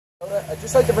I'd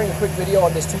just like to bring a quick video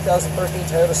on this 2013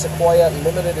 Toyota Sequoia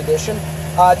Limited Edition.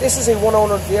 This is a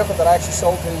one-owner vehicle that I actually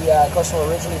sold to the customer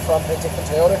originally from Penticton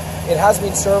Toyota. It has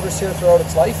been serviced here throughout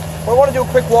its life. But I want to do a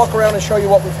quick walk around and show you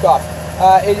what we've got.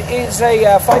 It is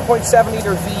a 5.7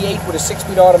 litre V8 with a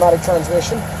 6-speed automatic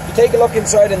transmission. You take a look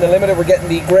inside in the Limited, we're getting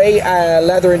the grey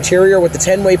leather interior with the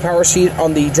 10-way power seat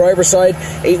on the driver's side,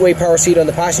 8-way power seat on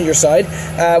the passenger side.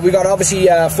 We got obviously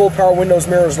full power windows,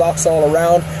 mirrors, locks all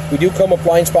around. We do come with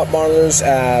blind spot monitors,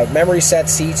 memory set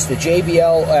seats, the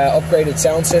JBL upgraded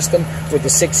sound system with the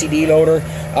 6 CD loader.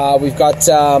 We've got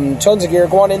tons of gear.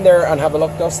 Go on in there and have a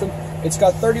look, Dustin. It's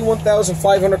got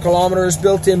 31,500 kilometers,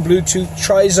 built-in Bluetooth,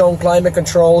 tri-zone climate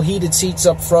control, heated seats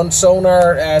up front,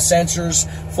 sonar sensors,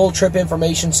 full trip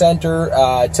information center,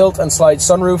 tilt and slide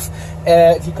sunroof.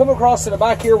 If you come across to the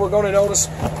back here, we're going to notice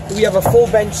we have a full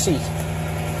bench seat.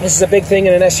 This is a big thing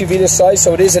in an SUV this size,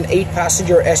 so it is an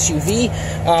 8-passenger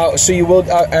SUV, so you will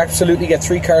absolutely get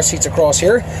 3 car seats across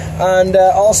here, and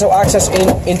also access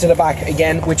into the back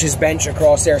again, which is bench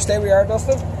across there. Stay where you are,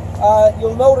 Dustin.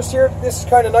 You'll notice here, this is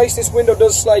kind of nice. This window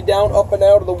does slide down, up and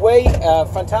out of the way.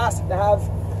 Fantastic to have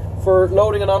for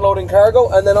loading and unloading cargo.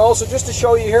 And then also, just to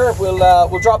show you here,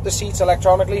 we'll drop the seats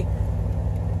electronically.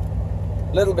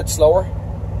 A little bit slower,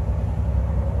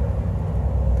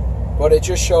 but it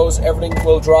just shows everything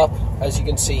will drop, as you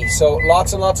can see. So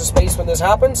lots and lots of space when this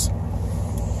happens.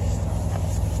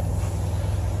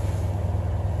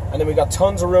 And then we got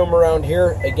tons of room around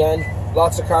here. Again,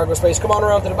 lots of cargo space. Come on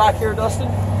around to the back here, Dustin.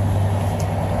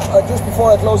 Just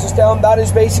before I close this down, that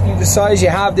is basically the size you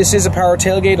have. This is a power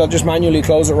tailgate. I'll just manually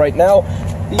close it right now.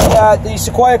 The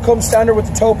Sequoia comes standard with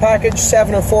the tow package,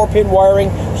 7 and 4-pin wiring,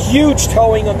 huge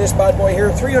towing on this bad boy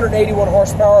here, 381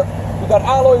 horsepower. We've got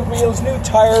alloy wheels, new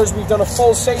tires. We've done a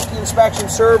full safety inspection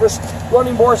service,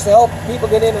 running boards to help people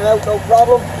get in and out, no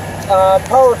problem.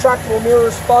 Power retractable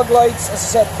mirrors, fog lights, as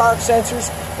I said, park sensors.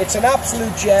 It's an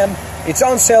absolute gem. It's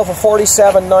on sale for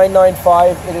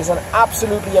 $47,995. It is an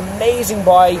absolutely amazing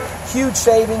buy. Huge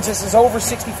savings. This is over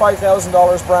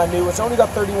 $65,000 brand new. It's only got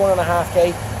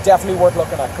 31.5K. Definitely worth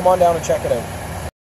looking at. Come on down and check it out.